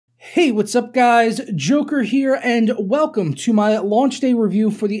Hey, what's up guys? Joker here, and welcome to my launch day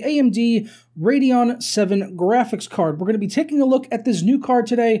review for the AMD Radeon VII graphics card. We're going to be taking a look at this new card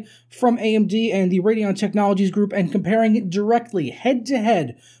today from AMD and the Radeon Technologies Group and comparing it directly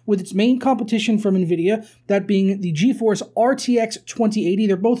head-to-head with its main competition from NVIDIA, that being the GeForce RTX 2080.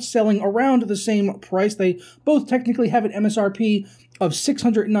 They're both selling around the same price. They both technically have an MSRP of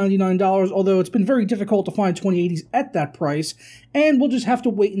 $699, although it's been very difficult to find 2080s at that price, and we'll just have to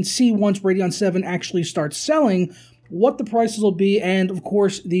wait and see once Radeon VII actually starts selling what the prices will be, and of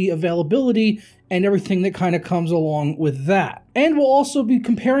course the availability and everything that kind of comes along with that. And we'll also be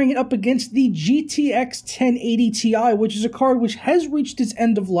comparing it up against the GTX 1080 Ti, which is a card which has reached its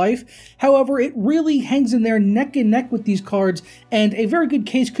end of life. However, it really hangs in there neck and neck with these cards, and a very good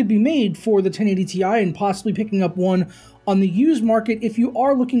case could be made for the 1080 Ti and possibly picking up one on the used market if you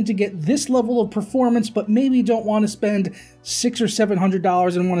are looking to get this level of performance but maybe don't want to spend $600 or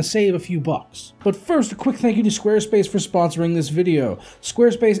 $700 and want to save a few bucks. But first, a quick thank you to Squarespace for sponsoring this video.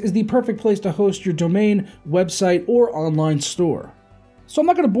 Squarespace is the perfect place to host your domain, website, or online store. So I'm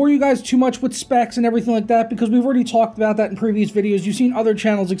not going to bore you guys too much with specs and everything like that because we've already talked about that in previous videos. You've seen other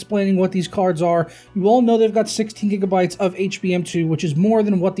channels explaining what these cards are. You all know they've got 16 gigabytes of HBM2, which is more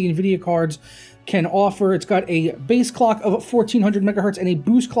than what the NVIDIA cards can offer. It's got a base clock of 1400 megahertz and a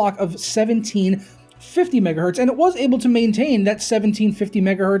boost clock of 1750 megahertz, and it was able to maintain that 1750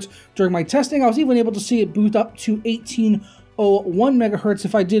 megahertz during my testing. I was even able to see it boot up to 1801 megahertz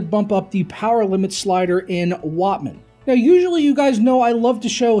if I did bump up the power limit slider in Wattman. Now, usually you guys know I love to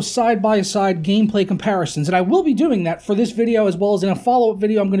show side-by-side gameplay comparisons, and I will be doing that for this video as well as in a follow-up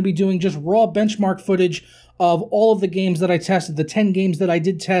video. I'm going to be doing just raw benchmark footage of all of the games that I tested, the 10 games that I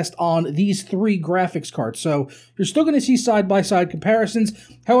did test on these 3 graphics cards. So you're still going to see side-by-side comparisons.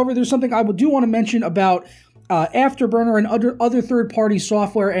 However, there's something I do want to mention about Afterburner and other third-party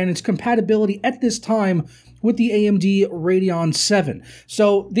software and its compatibility at this time with the AMD Radeon VII.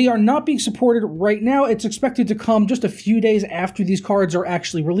 So they are not being supported right now. It's expected to come just a few days after these cards are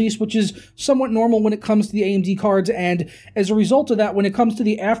actually released, which is somewhat normal when it comes to the AMD cards. And as a result of that, when it comes to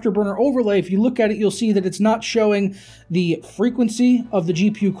the Afterburner overlay, if you look at it, you'll see that it's not showing the frequency of the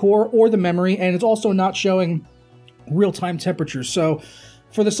GPU core or the memory, and it's also not showing real-time temperatures. So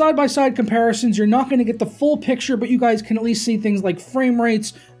for the side-by-side comparisons, you're not going to get the full picture, but you guys can at least see things like frame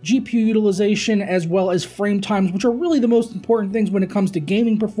rates, GPU utilization, as well as frame times, which are really the most important things when it comes to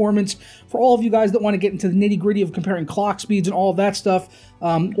gaming performance. For all of you guys that want to get into the nitty-gritty of comparing clock speeds and all of that stuff,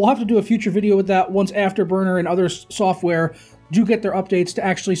 we'll have to do a future video with that once Afterburner and other software do get their updates to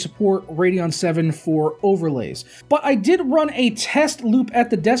actually support Radeon VII for overlays. But I did run a test loop at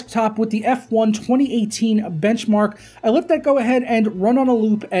the desktop with the F1 2018 benchmark. I let that go ahead and run on a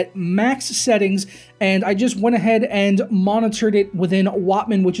loop at max settings, and I just went ahead and monitored it within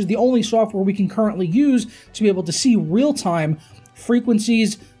Wattman, which is the only software we can currently use to be able to see real-time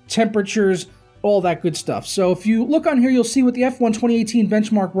frequencies, temperatures, all that good stuff. So if you look on here, you'll see with the F1 2018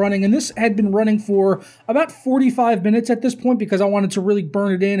 benchmark running, and this had been running for about 45 minutes at this point because I wanted to really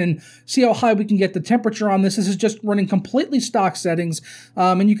burn it in and see how high we can get the temperature on this. This is just running completely stock settings,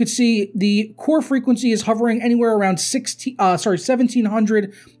 and you could see the core frequency is hovering anywhere around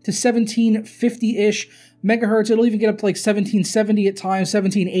 1700 to 1750-ish megahertz. It'll even get up to like 1770 at times,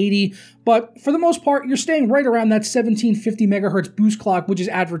 1780. But for the most part, you're staying right around that 1750 megahertz boost clock, which is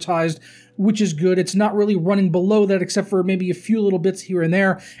advertised, which is good. It's not really running below that except for maybe a few little bits here and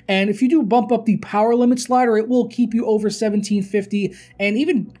there. And if you do bump up the power limit slider, it will keep you over 1750 and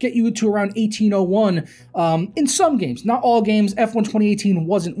even get you to around 1801 in some games. Not all games. F1 2018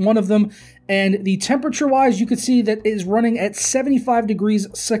 wasn't one of them. And the temperature-wise, you can see that it is running at 75 degrees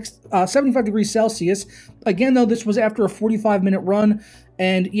Celsius. Again, though, this was after a 45-minute run.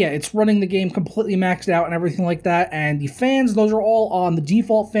 And yeah, it's running the game completely maxed out and everything like that. And the fans, those are all on the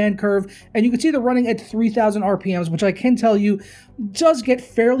default fan curve. And you can see they're running at 3,000 RPMs, which I can tell you does get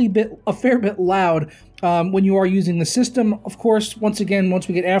a fair bit loud when you are using the system. Of course, once we get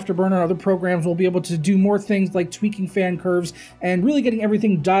Afterburner and other programs, we'll be able to do more things like tweaking fan curves and really getting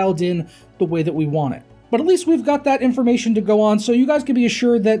everything dialed in the way that we want it. But at least we've got that information to go on, so you guys can be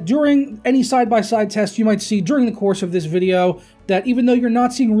assured that during any side-by-side test you might see during the course of this video, that even though you're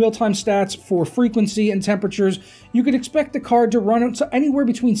not seeing real-time stats for frequency and temperatures, you could expect the card to run anywhere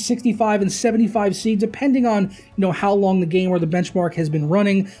between 65 and 75C, depending on how long the game or the benchmark has been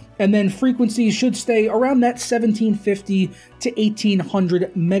running. And then frequencies should stay around that 1750 to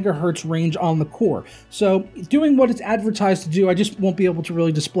 1800 megahertz range on the core. So doing what it's advertised to do, I just won't be able to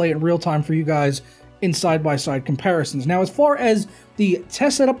really display it in real time for you guys in side-by-side comparisons. Now, as far as the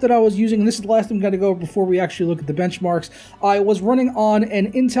test setup that I was using, and this is the last thing we got to go over before we actually look at the benchmarks, I was running on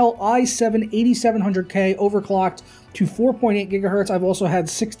an Intel i7 8700K overclocked to 4.8 gigahertz. I've also had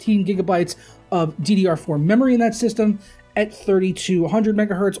 16 gigabytes of DDR4 memory in that system at 3200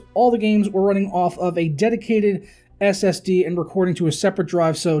 megahertz. All the games were running off of a dedicated SSD and recording to a separate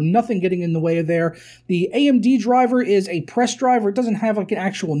drive, so nothing getting in the way of there. The AMD driver is a press driver. It doesn't have like an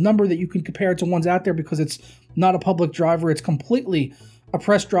actual number that you can compare to ones out there because it's not a public driver. It's completely a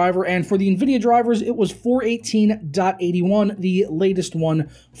press driver. And for the NVIDIA drivers, it was 418.81, the latest one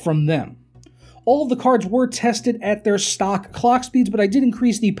from them. All of the cards were tested at their stock clock speeds, but I did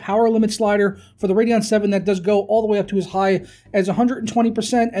increase the power limit slider for the Radeon 7. That does go all the way up to as high as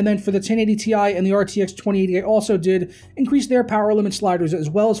 120%, and then for the 1080 Ti and the RTX 2080, I also did increase their power limit sliders as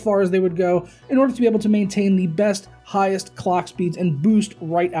well as far as they would go in order to be able to maintain the best, highest clock speeds and boost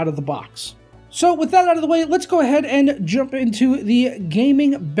right out of the box. So with that out of the way, let's go ahead and jump into the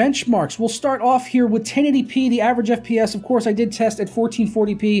gaming benchmarks. We'll start off here with 1080p, the average FPS. Of course, I did test at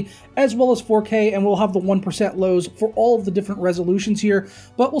 1440p as well as 4K, and we'll have the 1% lows for all of the different resolutions here.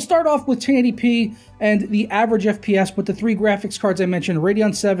 But we'll start off with 1080p and the average FPS with the three graphics cards I mentioned,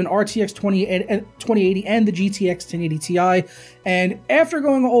 Radeon 7, RTX 2080, and the GTX 1080 Ti. And after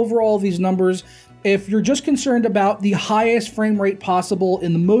going over all these numbers, if you're just concerned about the highest frame rate possible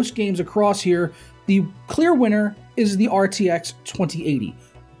in the most games across here, the clear winner is the RTX 2080.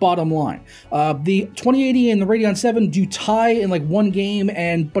 Bottom line. The 2080 and the Radeon 7 do tie in like one game,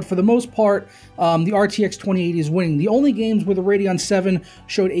 but for the most part, the RTX 2080 is winning. The only games where the Radeon 7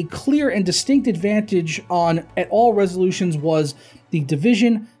 showed a clear and distinct advantage at all resolutions was The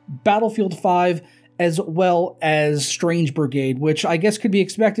Division, Battlefield 5, as well as Strange Brigade, which I guess could be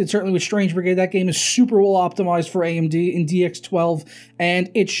expected. Certainly with Strange Brigade, that game is super well optimized for AMD in DX12, and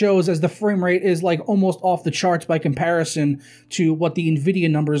it shows as the frame rate is like almost off the charts by comparison to what the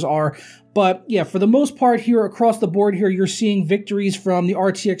NVIDIA numbers are. But yeah, for the most part here across the board here, you're seeing victories from the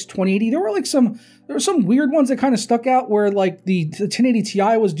RTX 2080. There were some weird ones that kind of stuck out where like the 1080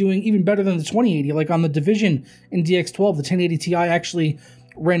 Ti was doing even better than the 2080. Like on the Division in DX12, the 1080 Ti actually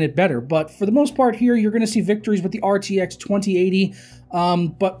ran it better. But for the most part here, you're going to see victories with the RTX 2080,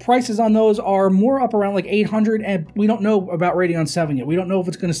 but prices on those are more up around like 800, and we don't know about Radeon 7 yet. We don't know if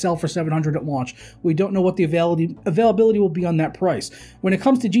it's going to sell for 700 at launch. We don't know what the availability will be on that price. When it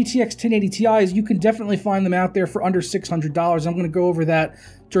comes to GTX 1080 Ti's, you can definitely find them out there for under $600. I'm going to go over that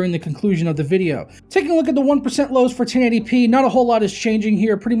during the conclusion of the video. Taking a look at the 1% lows for 1080p, not a whole lot is changing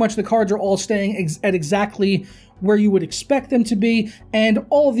here. Pretty much the cards are all staying at exactly where you would expect them to be, and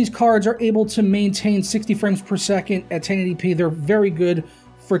all of these cards are able to maintain 60 frames per second at 1080p. They're very good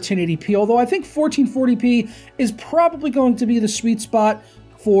for 1080p, although I think 1440p is probably going to be the sweet spot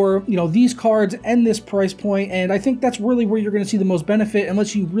for, you know, these cards and this price point, and I think that's really where you're going to see the most benefit,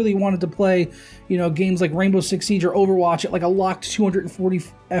 unless you really wanted to play, you know, games like Rainbow Six Siege or Overwatch at like a locked 240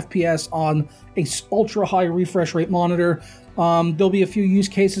 FPS on a ultra high refresh rate monitor. There'll be a few use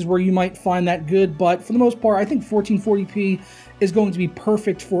cases where you might find that good, but for the most part, I think 1440p is going to be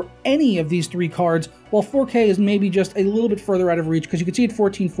perfect for any of these three cards, while 4K is maybe just a little bit further out of reach, because you can see at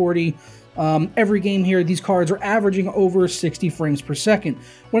 1440, every game here, these cards are averaging over 60 frames per second.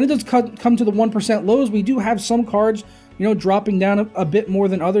 When it does come to the 1% lows, we do have some cards, you know, dropping down a bit more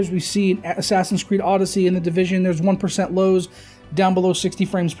than others. We see Assassin's Creed Odyssey in the Division, there's 1% lows down below 60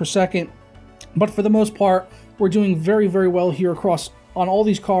 frames per second. But for the most part, we're doing very, very well here on all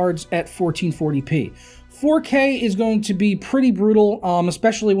these cards at 1440p. 4K is going to be pretty brutal,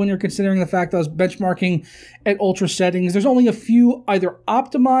 especially when you're considering the fact that I was benchmarking at ultra settings. There's only a few either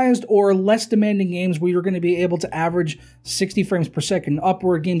optimized or less demanding games where you're going to be able to average 60 frames per second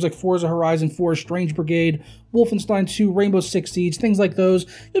upward. Games like Forza Horizon 4, Strange Brigade, Wolfenstein 2, Rainbow Six Siege, things like those.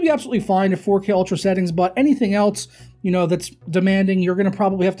 You'll be absolutely fine at 4K ultra settings, but anything else, you know, that's demanding, you're going to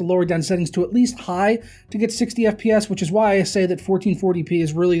probably have to lower down settings to at least high to get 60 FPS, which is why I say that 1440p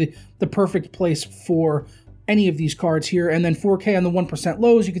is really the perfect place for any of these cards here. And then 4K on the 1%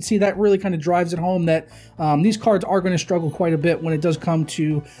 lows, you can see that really kind of drives it home that these cards are going to struggle quite a bit when it does come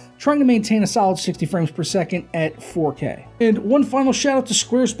to trying to maintain a solid 60 frames per second at 4K. And one final shout out to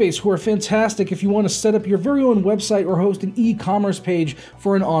Squarespace, who are fantastic if you want to set up your very own website or host an e-commerce page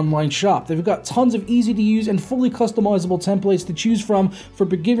for an online shop. They've got tons of easy to use and fully customizable templates to choose from for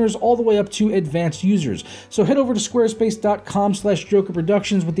beginners all the way up to advanced users. So head over to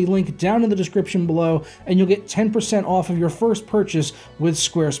squarespace.com/jokerproductions with the link down in the description below, and you'll get 10% off of your first purchase with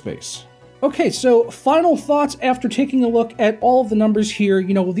Squarespace. Okay, so final thoughts after taking a look at all of the numbers here.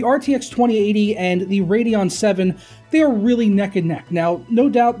 You know, the RTX 2080 and the Radeon 7, they are really neck and neck. Now, no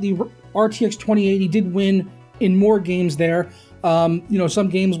doubt the RTX 2080 did win in more games there. You know, some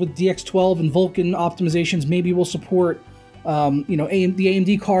games with DX12 and Vulkan optimizations maybe will support, you know, the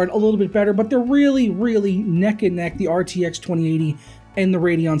AMD card a little bit better, but they're really, really neck and neck, the RTX 2080 and the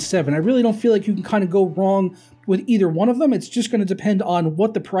Radeon 7. I really don't feel like you can kind of go wrong with either one of them. It's just going to depend on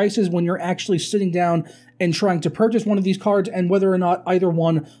what the price is when you're actually sitting down and trying to purchase one of these cards and whether or not either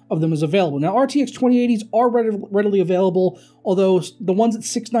one of them is available. Now, RTX 2080s are readily available, although the ones at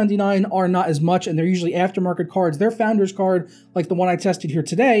 $699 are not as much, and they're usually aftermarket cards. Their Founders card, like the one I tested here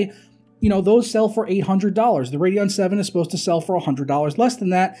today, you know, those sell for $800. The Radeon 7 is supposed to sell for $100 less than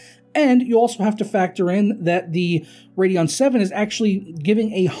that. And you also have to factor in that the Radeon 7 is actually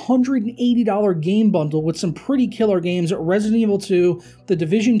giving a $180 game bundle with some pretty killer games: Resident Evil 2, The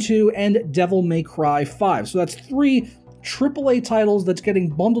Division 2, and Devil May Cry 5. So that's 3 AAA titles that's getting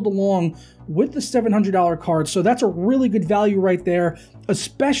bundled along with the $700 card. So that's a really good value right there,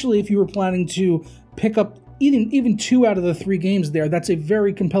 especially if you were planning to pick up even 2 out of the 3 games there. That's a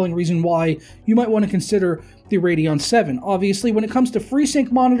very compelling reason why you might want to consider the Radeon 7. Obviously, when it comes to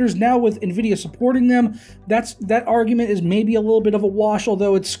FreeSync monitors, now with NVIDIA supporting them, that argument is maybe a little bit of a wash,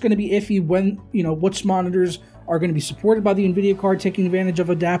 although it's going to be iffy when, you know, which monitors are going to be supported by the NVIDIA card, taking advantage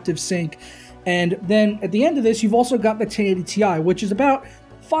of adaptive sync. And then at the end of this, you've also got the 1080 Ti, which is about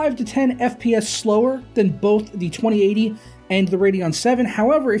 5 to 10 FPS slower than both the 2080 and the Radeon 7.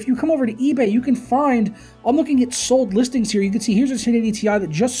 However, if you come over to eBay, you can find, I'm looking at sold listings here. You can see here's a 1080 Ti that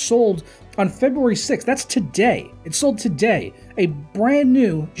just sold on February 6th. That's today. It sold today. A brand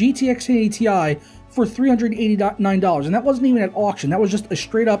new GTX 1080 Ti for $389. And that wasn't even at auction. That was just a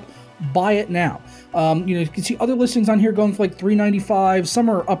straight up buy it now. You know, you can see other listings on here going for like $395. Some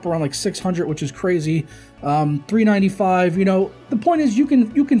are up around like $600, which is crazy. $395. You know, the point is you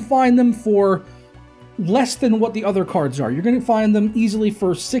can find them for less than what the other cards are. You're going to find them easily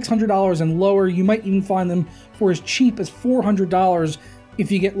for $600 and lower. You might even find them for as cheap as $400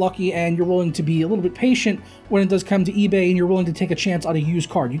 if you get lucky and you're willing to be a little bit patient when it does come to eBay and you're willing to take a chance on a used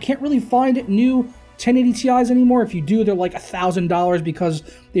card. You can't really find new 1080 Ti's anymore. If you do, they're like $1,000 because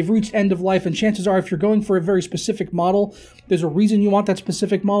they've reached end of life, and chances are if you're going for a very specific model, there's a reason you want that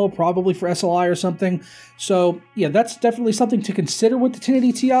specific model, probably for SLI or something. So yeah, that's definitely something to consider with the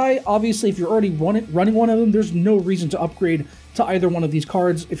 1080 Ti. Obviously, if you're already running one of them, there's no reason to upgrade to either one of these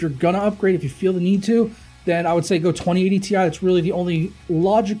cards. If you're gonna upgrade, if you feel the need to, then I would say go 2080 Ti. It's really the only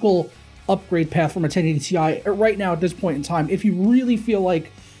logical upgrade path from a 1080 Ti right now at this point in time, if you really feel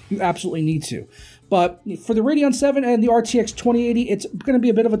like you absolutely need to. But for the Radeon 7 and the RTX 2080, it's going to be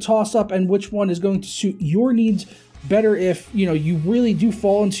a bit of a toss-up, and which one is going to suit your needs better if, you know, you really do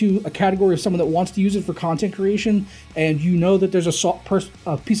fall into a category of someone that wants to use it for content creation, and you know that there's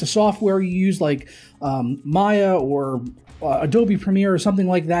a piece of software you use like Maya or Adobe Premiere or something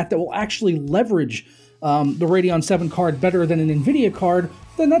like that that will actually leverage the Radeon 7 card better than an NVIDIA card,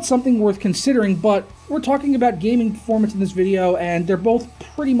 then that's something worth considering. But we're talking about gaming performance in this video, and they're both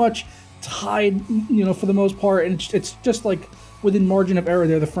pretty much tied, you know, for the most part, and it's just like within margin of error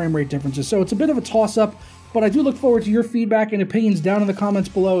there, the frame rate differences. So it's a bit of a toss-up, but I do look forward to your feedback and opinions down in the comments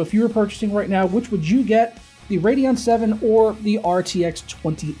below. If you were purchasing right now, which would you get, the Radeon 7 or the RTX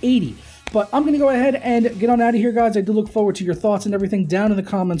 2080? But I'm going to go ahead and get on out of here, guys. I do look forward to your thoughts and everything down in the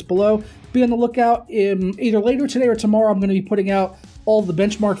comments below. Be on the lookout. Either later today or tomorrow, I'm going to be putting out all the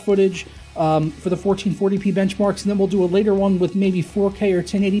benchmark footage for the 1440p benchmarks, and then we'll do a later one with maybe 4K or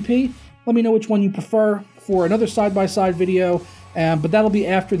 1080p. Let me know which one you prefer for another side-by-side video, but that'll be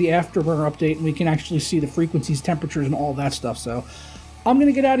after the Afterburner update, and we can actually see the frequencies, temperatures, and all that stuff. So I'm going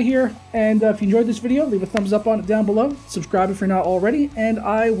to get out of here, and if you enjoyed this video, leave a thumbs up on it down below. Subscribe if you're not already, and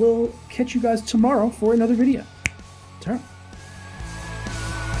I will catch you guys tomorrow for another video. Ciao.